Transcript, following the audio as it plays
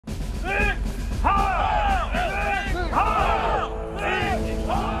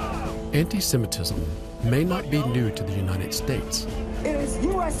Anti-Semitism may not be new to the United States. It is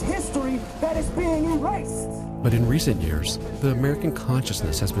U.S. history that is being erased. But in recent years, the American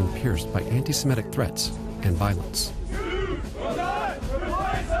consciousness has been pierced by anti-Semitic threats and violence. Jews will not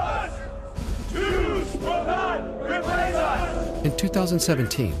replace us! Jews will not replace us! In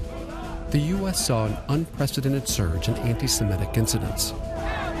 2017, the U.S. saw an unprecedented surge in anti-Semitic incidents.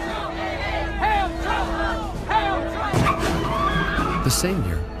 The same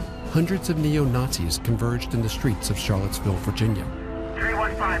year, hundreds of neo-Nazis converged in the streets of Charlottesville, Virginia.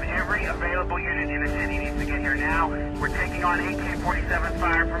 315, every available unit in the city needs to get here now. We're taking on AK-47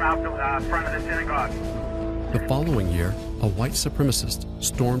 fire from out the front of the synagogue. The following year, a white supremacist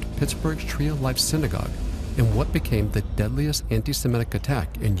stormed Pittsburgh's Tree of Life synagogue in what became the deadliest anti-Semitic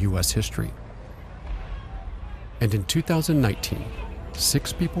attack in U.S. history. And in 2019,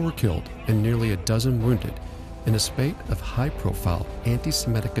 6 people were killed and nearly a dozen wounded in a spate of high-profile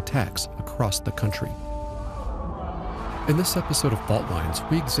anti-Semitic attacks across the country. In this episode of Fault Lines,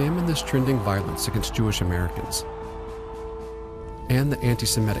 we examine this trending violence against Jewish Americans and the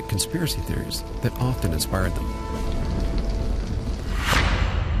anti-Semitic conspiracy theories that often inspired them.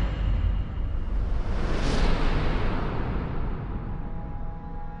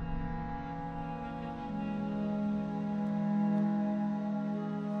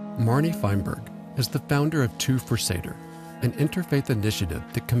 Marnie Feinberg is the founder of Two for Seder, an interfaith initiative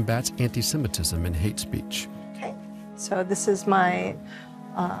that combats anti-Semitism and hate speech. Okay, so this is my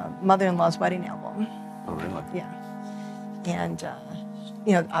mother-in-law's wedding album. Oh, really? Yeah. And,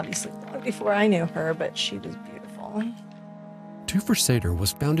 you know, obviously before I knew her, but she was beautiful. Two for Seder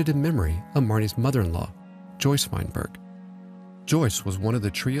was founded in memory of Marnie's mother-in-law, Joyce Feinberg. Joyce was one of the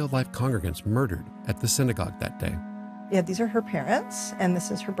Tree of Life congregants murdered at the synagogue that day. Yeah, these are her parents, and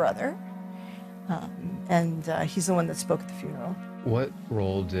this is her brother. And he's the one that spoke at the funeral. What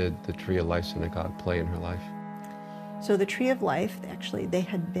role did the Tree of Life Synagogue play in her life? So the Tree of Life, actually, they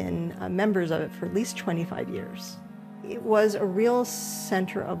had been members of it for at least 25 years. It was a real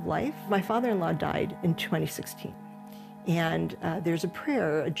center of life. My father-in-law died in 2016. And there's a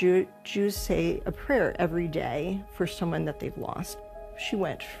prayer, Jews say a prayer every day for someone that they've lost. She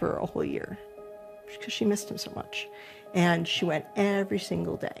went for a whole year because she missed him so much. And she went every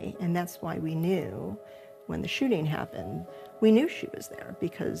single day. And that's why we knew when the shooting happened, we knew she was there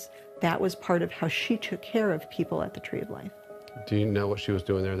because that was part of how she took care of people at the Tree of Life. Do you know what she was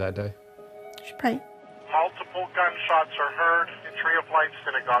doing there that day? She prayed. Multiple gunshots are heard in Tree of Life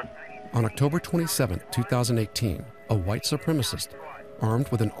synagogue. On October 27, 2018, a white supremacist, armed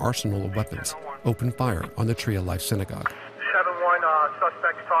with an arsenal of weapons, opened fire on the Tree of Life synagogue. 7-1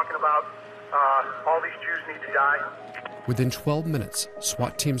 suspects talking about all these Jews need to die. Within 12 minutes,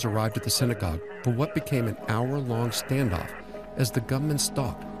 SWAT teams arrived at the synagogue for what became an hour-long standoff as the gunman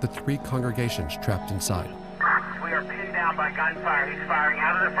stalked the 3 congregations trapped inside. We are pinned down by gunfire. He's firing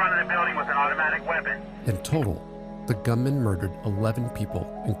out of the front of the building with an automatic weapon. In total, the gunman murdered 11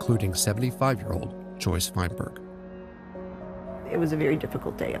 people, including 75-year-old Joyce Feinberg. It was a very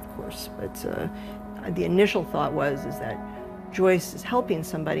difficult day, of course, but the initial thought is that Joyce is helping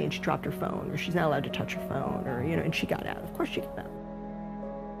somebody and she dropped her phone, or she's not allowed to touch her phone, or, you know, and she got out. Of course she got out.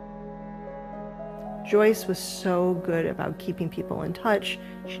 Joyce was so good about keeping people in touch.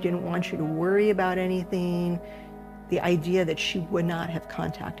 She didn't want you to worry about anything. The idea that she would not have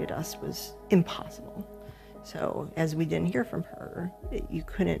contacted us was impossible. So as we didn't hear from her, you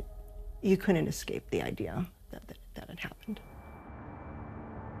couldn't escape the idea that had happened.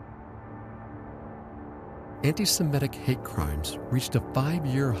 Anti-Semitic hate crimes reached a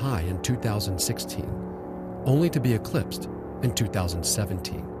 5-year high in 2016, only to be eclipsed in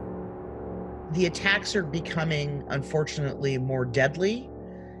 2017. The attacks are becoming, unfortunately, more deadly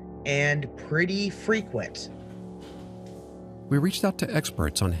and pretty frequent. We reached out to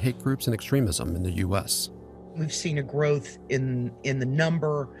experts on hate groups and extremism in the U.S. We've seen a growth in the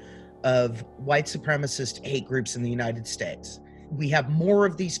number of white supremacist hate groups in the United States. We have more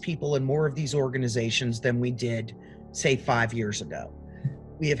of these people and more of these organizations than we did, say, 5 years ago.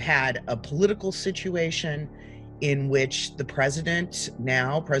 We have had a political situation in which the president,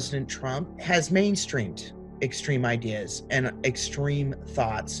 now President Trump, has mainstreamed extreme ideas and extreme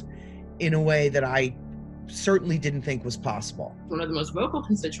thoughts in a way that I certainly didn't think was possible. One of the most vocal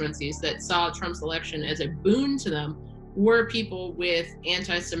constituencies that saw Trump's election as a boon to them were people with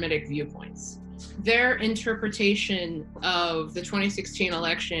anti-Semitic viewpoints. Their interpretation of the 2016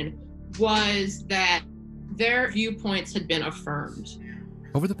 election was that their viewpoints had been affirmed.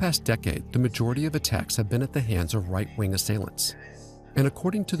 Over the past decade, the majority of attacks have been at the hands of right-wing assailants. And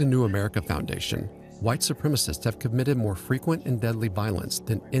according to the New America Foundation, white supremacists have committed more frequent and deadly violence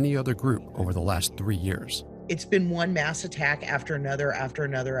than any other group over the last 3 years. It's been one mass attack after another, after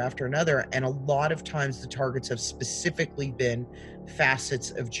another, after another, and a lot of times the targets have specifically been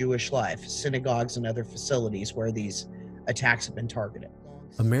facets of Jewish life, synagogues and other facilities where these attacks have been targeted.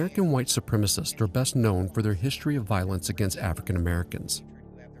 American white supremacists are best known for their history of violence against African Americans.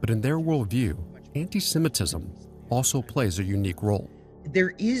 But in their worldview, anti-Semitism also plays a unique role.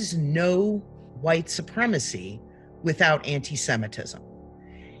 There is no white supremacy without anti-Semitism.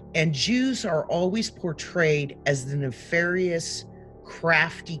 And Jews are always portrayed as the nefarious,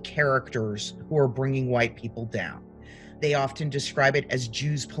 crafty characters who are bringing white people down. They often describe it as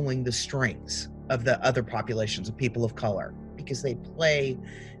Jews pulling the strings of the other populations of people of color, because they play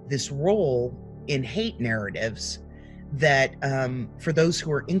this role in hate narratives that, for those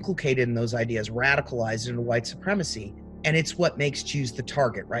who are inculcated in those ideas, radicalized into white supremacy. And it's what makes Jews the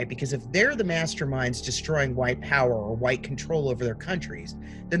target, right? Because if they're the masterminds destroying white power or white control over their countries,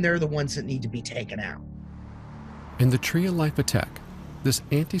 then they're the ones that need to be taken out. In the Tree of Life attack, this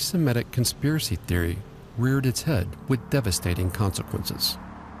anti-Semitic conspiracy theory reared its head with devastating consequences.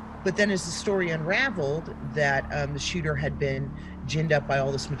 But then as the story unraveled, that the shooter had been ginned up by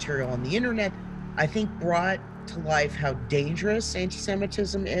all this material on the internet, I think brought to life how dangerous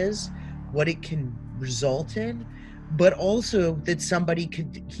anti-Semitism is, what it can result in, but also that somebody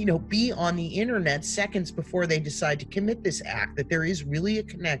could, be on the internet seconds before they decide to commit this act, that there is really a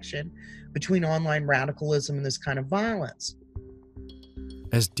connection between online radicalism and this kind of violence.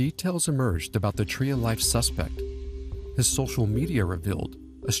 As details emerged about the Tree of Life suspect, his social media revealed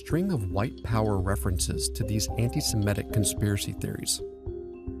a string of white power references to these anti-Semitic conspiracy theories.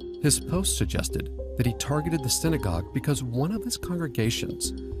 His post suggested that he targeted the synagogue because one of his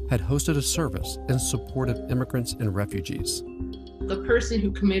congregations had hosted a service in support of immigrants and refugees. The person who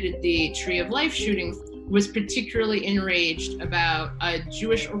committed the Tree of Life shooting was particularly enraged about a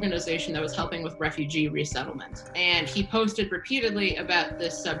Jewish organization that was helping with refugee resettlement. And he posted repeatedly about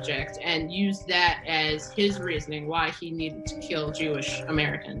this subject and used that as his reasoning why he needed to kill Jewish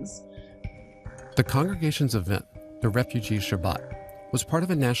Americans. The congregation's event, the Refugee Shabbat, was part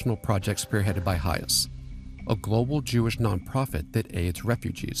of a national project spearheaded by HIAS, a global Jewish nonprofit that aids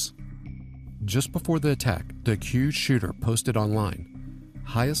refugees. Just before the attack, the accused shooter posted online,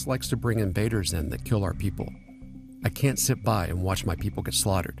 "HIAS likes to bring invaders in that kill our people. I can't sit by and watch my people get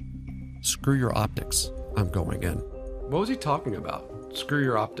slaughtered. Screw your optics, I'm going in." What was he talking about? Screw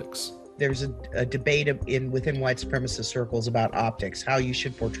your optics. There's a debate within white supremacist circles about optics, how you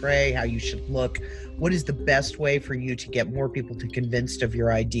should portray, how you should look. What is the best way for you to get more people to convinced of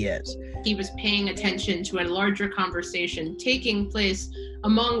your ideas? He was paying attention to a larger conversation taking place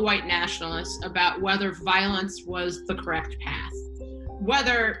among white nationalists about whether violence was the correct path,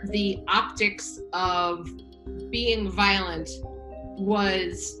 whether the optics of being violent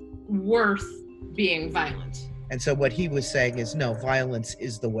was worth being violent. And so what he was saying is, no, violence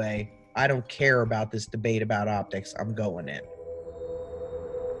is the way. I don't care about this debate about optics. I'm going in.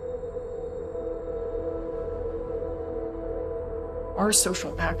 Our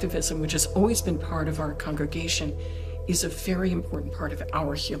social activism, which has always been part of our congregation, is a very important part of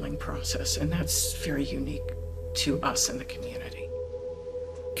our healing process, and that's very unique to us in the community.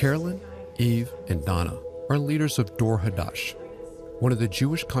 Carolyn, Eve, and Donna are leaders of Dor Hadash, one of the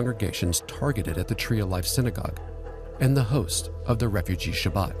Jewish congregations targeted at the Tree of Life Synagogue, and the host of the Refugee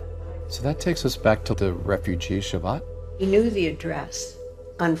Shabbat. So that takes us back to the Refugee Shabbat? We knew the address,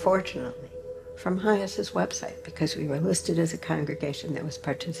 unfortunately, from HIAS's website, because we were listed as a congregation that was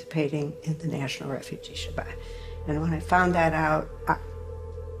participating in the National Refugee Shabbat. And when I found that out,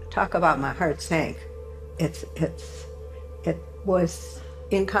 talk about my heart sank. It was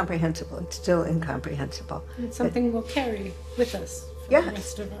incomprehensible. It's still incomprehensible. It's something we'll carry with us for the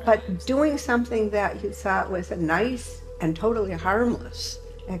rest of our but lives. doing something that you thought was a nice and totally harmless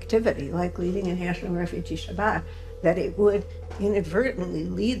activity, like leading a National Refugee Shabbat, that it would inadvertently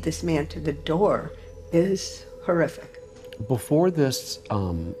lead this man to the door, is horrific. Before this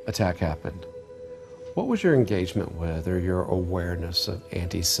attack happened, what was your engagement with or your awareness of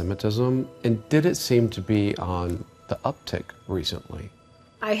anti-Semitism? And did it seem to be on the uptick recently?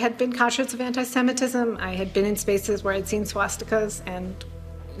 I had been conscious of anti-Semitism. I had been in spaces where I'd seen swastikas and,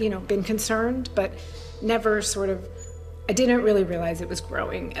 been concerned, but never I didn't really realize it was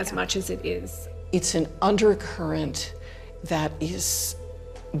growing as much as it is. It's an undercurrent that is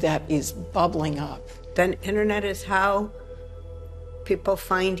bubbling up. The internet is how people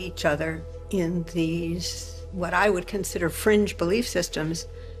find each other in these, what I would consider fringe belief systems,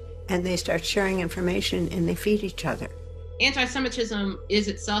 and they start sharing information and they feed each other. Anti-Semitism is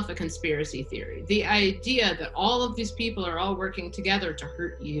itself a conspiracy theory. The idea that all of these people are all working together to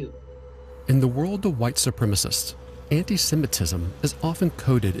hurt you. In the world of white supremacists, anti-Semitism is often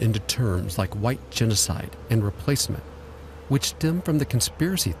coded into terms like white genocide and replacement, which stem from the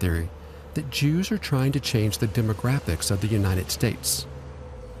conspiracy theory that Jews are trying to change the demographics of the United States.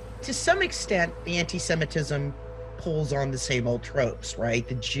 To some extent, the anti-Semitism pulls on the same old tropes, right?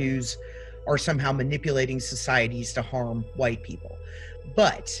 The Jews are somehow manipulating societies to harm white people.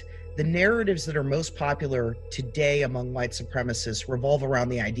 But the narratives that are most popular today among white supremacists revolve around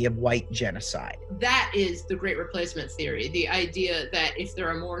the idea of white genocide. That is the great replacement theory, the idea that if there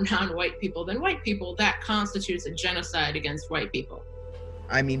are more non-white people than white people, that constitutes a genocide against white people.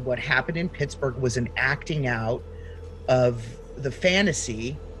 I mean, what happened in Pittsburgh was an acting out of the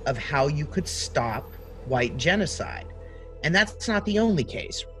fantasy of how you could stop white genocide. And that's not the only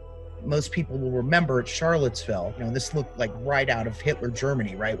case. Most people will remember at Charlottesville, this looked like right out of Hitler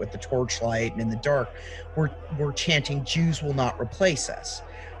Germany, right? With the torchlight and in the dark, we're chanting, "Jews will not replace us."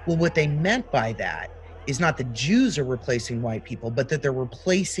 Well, what they meant by that is not that Jews are replacing white people, but that they're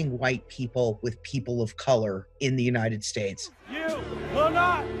replacing white people with people of color in the United States. You will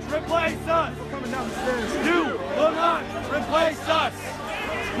not replace us. We're coming down the stairs. You will not replace us.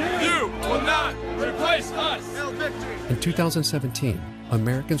 You will not replace us. In 2017,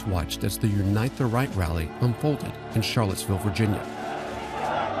 Americans watched as the Unite the Right rally unfolded in Charlottesville, Virginia.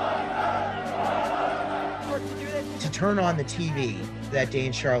 To turn on the TV that day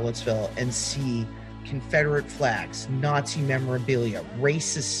in Charlottesville and see Confederate flags, Nazi memorabilia,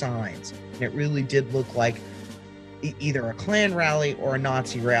 racist signs, and it really did look like either a Klan rally or a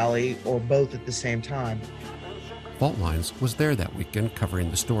Nazi rally, or both at the same time. Fault Lines was there that weekend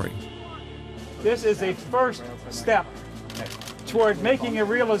covering the story. This is a first step toward making a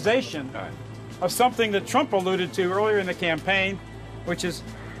realization of something that Trump alluded to earlier in the campaign, which is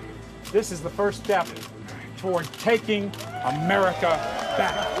this is the first step toward taking America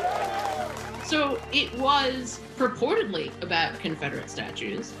back. So it was purportedly about Confederate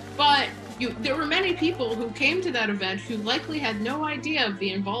statues, but there were many people who came to that event who likely had no idea of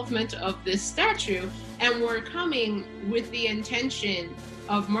the involvement of this statue and were coming with the intention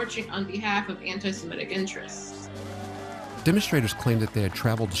of marching on behalf of anti-Semitic interests. Demonstrators claimed that they had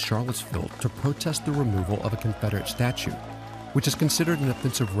traveled to Charlottesville to protest the removal of a Confederate statue, which is considered an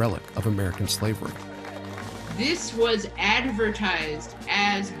offensive relic of American slavery. This was advertised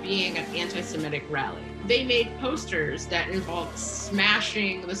as being an anti-Semitic rally. They made posters that involved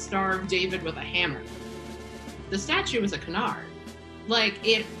smashing the Star of David with a hammer. The statue was a canard. Like,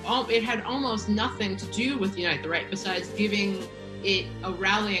 it had almost nothing to do with Unite the Right besides giving it a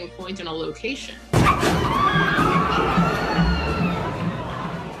rallying point and a location.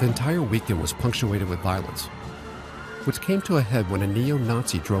 The entire weekend was punctuated with violence, which came to a head when a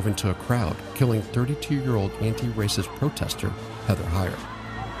neo-Nazi drove into a crowd, killing 32-year-old anti-racist protester Heather Heyer.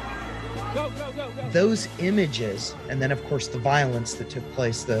 Those images, and then of course the violence that took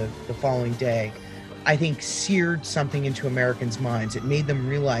place the following day, I think seared something into Americans' minds. It made them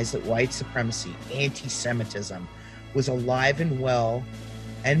realize that white supremacy, anti-Semitism, was alive and well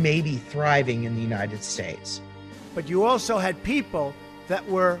and maybe thriving in the United States. But you also had people that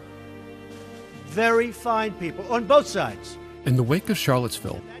were very fine people on both sides. In the wake of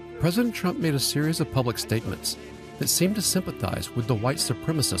Charlottesville, President Trump made a series of public statements that seemed to sympathize with the white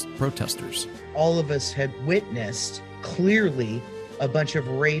supremacist protesters. All of us had witnessed clearly a bunch of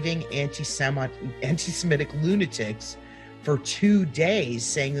raving anti-Semitic lunatics for 2 days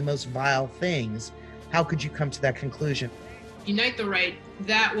saying the most vile things. How could you come to that conclusion? Unite the Right,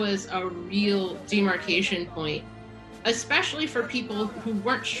 that was a real demarcation point, especially for people who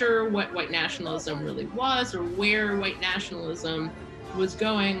weren't sure what white nationalism really was or where white nationalism was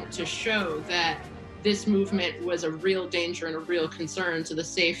going, to show that this movement was a real danger and a real concern to the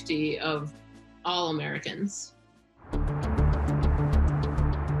safety of all Americans.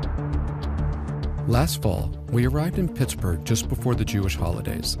 Last fall, we arrived in Pittsburgh just before the Jewish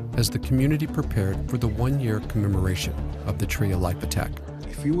holidays as the community prepared for the one-year commemoration of the Tree of Life attack.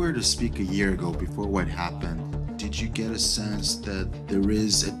 If you were to speak a year ago before what happened, did you get a sense that there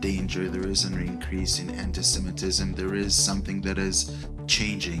is a danger, there is an increase in anti-Semitism, there is something that is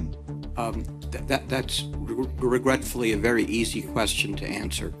changing? That's regretfully a very easy question to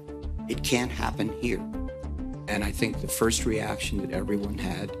answer. It can't happen here. And I think the first reaction that everyone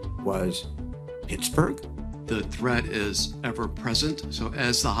had was, Pittsburgh? The threat is ever present, so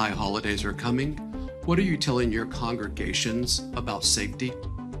as the high holidays are coming, what are you telling your congregations about safety?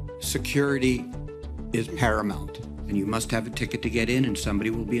 Security is paramount, and you must have a ticket to get in, and somebody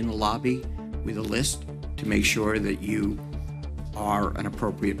will be in the lobby with a list to make sure that you are an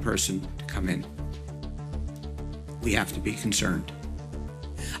appropriate person to come in. We have to be concerned.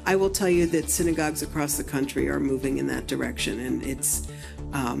 I will tell you that synagogues across the country are moving in that direction, and it's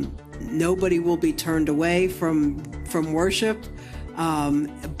nobody will be turned away from worship,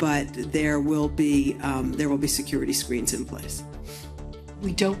 but there will be security screens in place.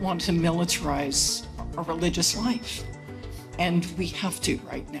 We don't want to militarize our religious life, and we have to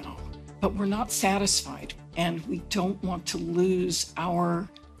right now. But we're not satisfied, and we don't want to lose our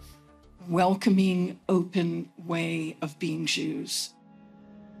welcoming, open way of being Jews.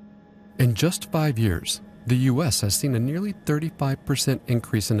 In just 5 years, the U.S. has seen a nearly 35%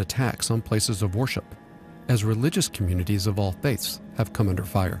 increase in attacks on places of worship, as religious communities of all faiths have come under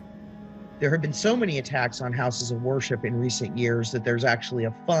fire. There have been so many attacks on houses of worship in recent years that there's actually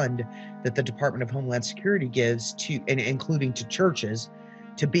a fund that the Department of Homeland Security gives to, and including to churches,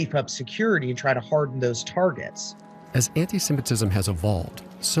 to beef up security and try to harden those targets. As anti-Semitism has evolved,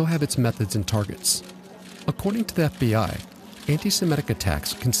 so have its methods and targets. According to the FBI, anti-Semitic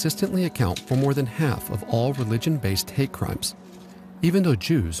attacks consistently account for more than half of all religion-based hate crimes, even though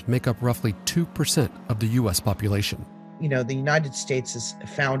Jews make up roughly 2% of the U.S. population. You know, the United States is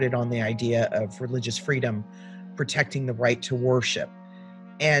founded on the idea of religious freedom, protecting the right to worship.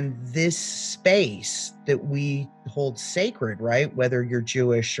 And this space that we hold sacred, right, whether you're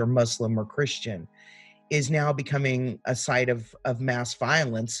Jewish or Muslim or Christian, is now becoming a site of mass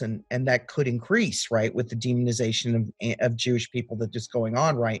violence, and that could increase, right, with the demonization of Jewish people that is going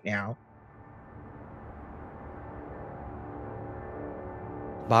on right now.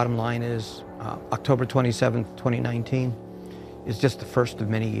 Bottom line is, October 27th, 2019 is just the first of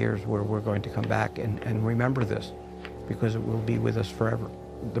many years where we're going to come back and remember this, because it will be with us forever.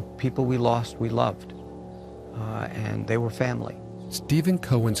 The people we lost, we loved, and they were family. Stephen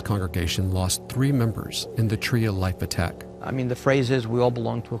Cohen's congregation lost 3 members in the Tree of Life attack. I mean, the phrase is, we all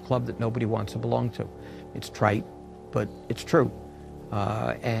belong to a club that nobody wants to belong to. It's trite, but it's true.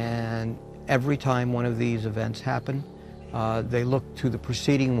 And every time one of these events happen, they look to the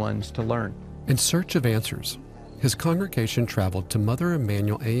preceding ones to learn. In search of answers, his congregation traveled to Mother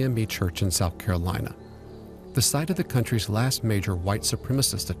Emanuel AME Church in South Carolina, the site of the country's last major white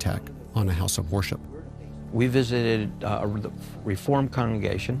supremacist attack on a house of worship. We visited a Reformed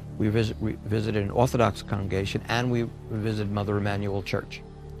congregation, we visited an Orthodox congregation, and we visited Mother Emanuel Church.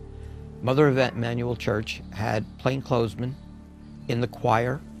 Mother Emanuel Church had plainclothesmen in the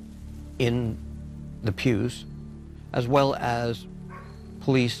choir, in the pews, as well as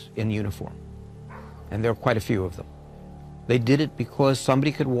police in uniform. And there were quite a few of them. They did it because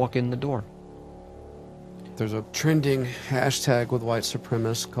somebody could walk in the door. There's a trending hashtag with white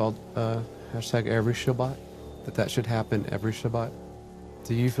supremacists called hashtag every Shabbat, that should happen every Shabbat.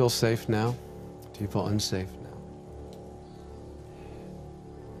 Do you feel safe now? Do you feel unsafe now?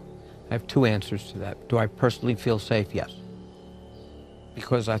 I have 2 answers to that. Do I personally feel safe? Yes.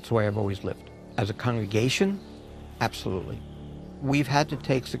 Because that's the way I've always lived. As a congregation, absolutely. We've had to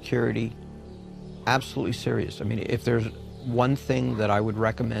take security absolutely serious. I mean, if there's one thing that I would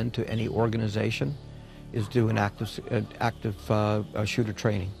recommend to any organization, is do an active shooter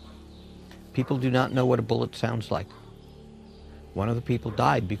training. People do not know what a bullet sounds like. One of the people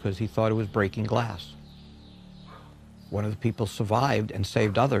died because he thought it was breaking glass. One of the people survived and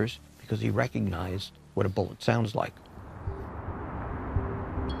saved others because he recognized what a bullet sounds like.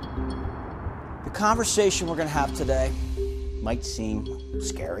 The conversation we're going to have today might seem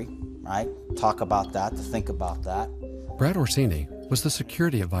scary, right? Talk about that, to think about that. Brad Orsini was the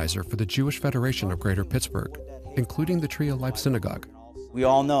security advisor for the Jewish Federation of Greater Pittsburgh, including the Tree of Life Synagogue. We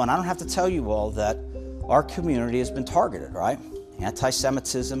all know, and I don't have to tell you all, that our community has been targeted, right?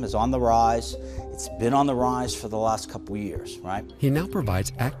 Anti-Semitism is on the rise. It's been on the rise for the last couple of years, right? He now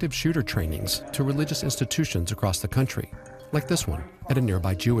provides active shooter trainings to religious institutions across the country, like this one at a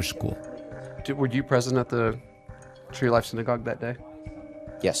nearby Jewish school. Were you present at the Tree of Life Synagogue that day?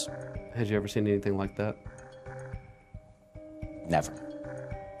 Yes. Had you ever seen anything like that? Never.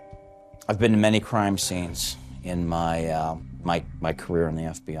 I've been to many crime scenes in my my career in the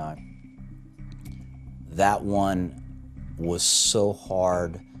FBI. That one was so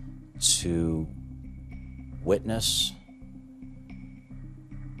hard to witness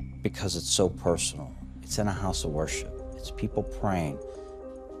because it's so personal. It's in a house of worship. It's people praying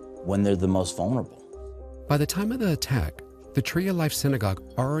when they're the most vulnerable. By the time of the attack, the Tree of Life Synagogue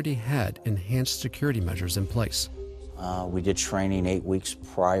already had enhanced security measures in place. We did training 8 weeks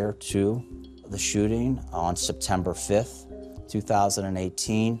prior to the shooting on September 5th,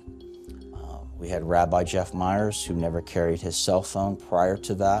 2018. We had Rabbi Jeff Myers, who never carried his cell phone prior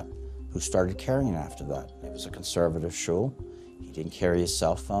to that, who started carrying it after that. It was a conservative shul. He didn't carry his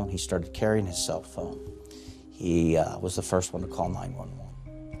cell phone. He started carrying his cell phone. He was the first one to call 911.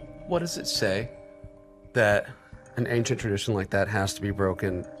 What does it say that an ancient tradition like that has to be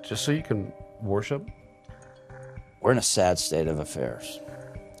broken just so you can worship? We're in a sad state of affairs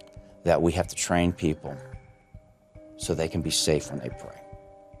that we have to train people so they can be safe when they pray.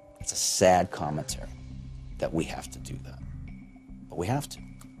 It's a sad commentary that we have to do that, but we have to.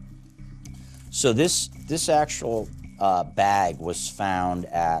 So this actual bag was found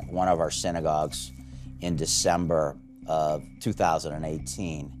at one of our synagogues in December of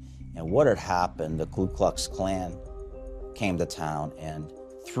 2018. And what had happened, the Ku Klux Klan came to town and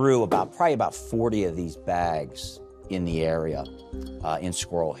threw probably about 40 of these bags in the area, in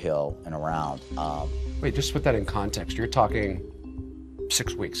Squirrel Hill and around. Wait, just put that in context. You're talking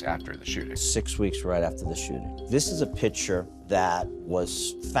 6 weeks after the shooting. 6 weeks right after the shooting. This is a picture that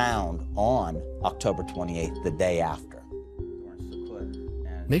was found on October 28th, the day after.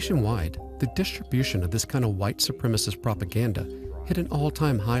 Nationwide, the distribution of this kind of white supremacist propaganda hit an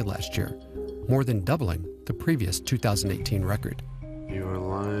all-time high last year, more than doubling the previous 2018 record. You are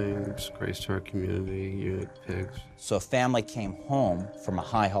lying, disgrace to our community, you pigs. So a family came home from a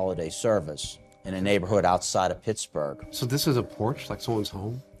high holiday service in a neighborhood outside of Pittsburgh. So this is a porch, like someone's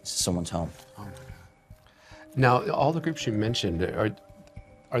home? This is someone's home. Oh my God. Now, all the groups you mentioned,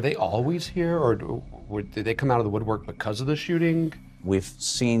 are they always here, or did they come out of the woodwork because of the shooting? We've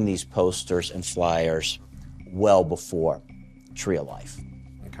seen these posters and flyers well before Tree of Life.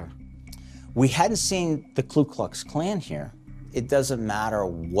 Okay. We hadn't seen the Ku Klux Klan here. It doesn't matter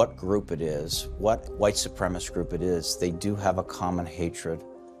what group it is, what white supremacist group it is, they do have a common hatred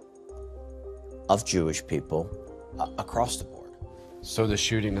of Jewish people across the board. So the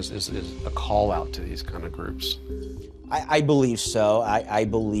shooting is a call out to these kind of groups? I believe so. I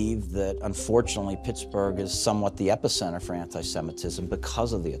believe that, unfortunately, Pittsburgh is somewhat the epicenter for anti-Semitism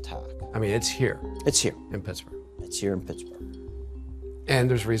because of the attack. I mean, it's here. It's here. In Pittsburgh. It's here in Pittsburgh. And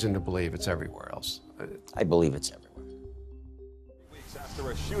there's reason to believe it's everywhere else. I believe it's everywhere. Weeks after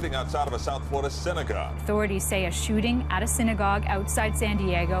a shooting outside of a South Florida synagogue. Authorities say a shooting at a synagogue outside San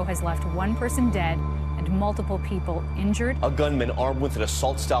Diego has left one person dead and multiple people injured. A gunman armed with an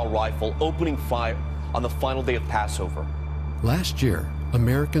assault-style rifle opening fire on the final day of Passover. Last year,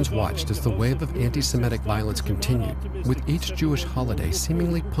 Americans watched as the wave of anti-Semitic violence continued, with each Jewish holiday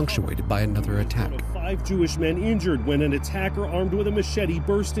seemingly punctuated by another attack. 5 Jewish men injured when an attacker armed with a machete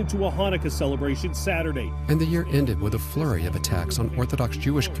burst into a Hanukkah celebration Saturday. And the year ended with a flurry of attacks on Orthodox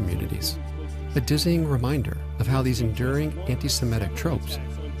Jewish communities, a dizzying reminder of how these enduring anti-Semitic tropes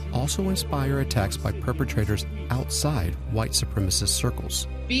also inspire attacks by perpetrators outside white supremacist circles.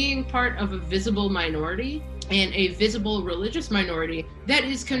 Being part of a visible minority and a visible religious minority that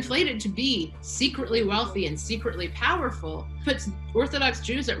is conflated to be secretly wealthy and secretly powerful puts Orthodox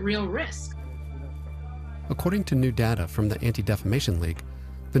Jews at real risk. According to new data from the Anti-Defamation League,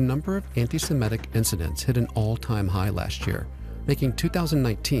 the number of anti-Semitic incidents hit an all-time high last year, making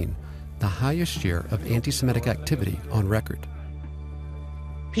 2019 the highest year of anti-Semitic activity on record.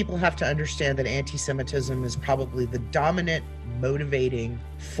 People have to understand that anti-Semitism is probably the dominant motivating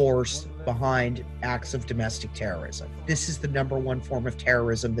force behind acts of domestic terrorism. This is the #1 form of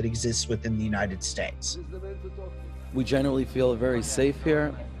terrorism that exists within the United States. We generally feel very safe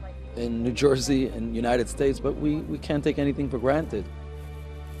here in New Jersey and United States, but we can't take anything for granted.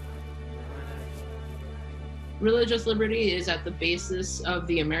 Religious liberty is at the basis of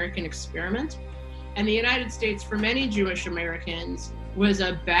the American experiment, and the United States, for many Jewish Americans, was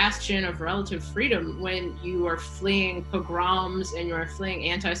a bastion of relative freedom when you are fleeing pogroms and you are fleeing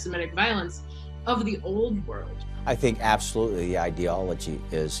anti-Semitic violence of the old world. I think absolutely the ideology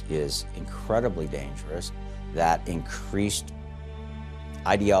is incredibly dangerous. That increased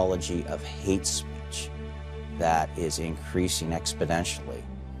ideology of hate speech that is increasing exponentially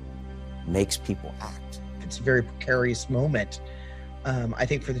makes people act. It's a very precarious moment, I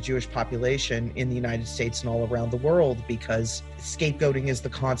think, for the Jewish population in the United States and all around the world, because scapegoating is the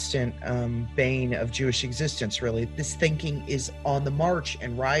constant bane of Jewish existence, really. This thinking is on the march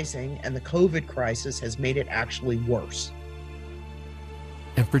and rising, and the COVID crisis has made it actually worse.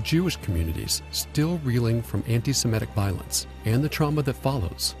 And for Jewish communities still reeling from anti-Semitic violence and the trauma that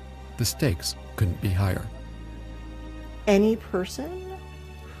follows, the stakes couldn't be higher. Any person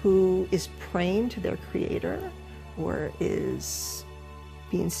who is praying to their Creator or is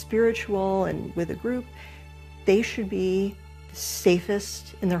being spiritual and with a group, they should be the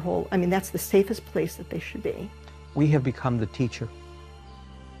safest in their whole, that's the safest place that they should be. We have become the teacher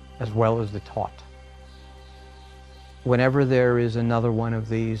as well as the taught. Whenever there is another one of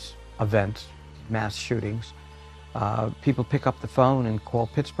these events, mass shootings, People pick up the phone and call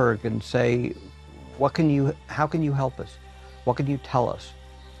Pittsburgh and say, how can you help us? What can you tell us?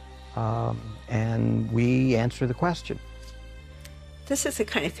 And we answer the question. This is the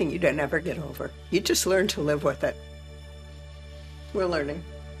kind of thing you don't ever get over. You just learn to live with it. We're learning.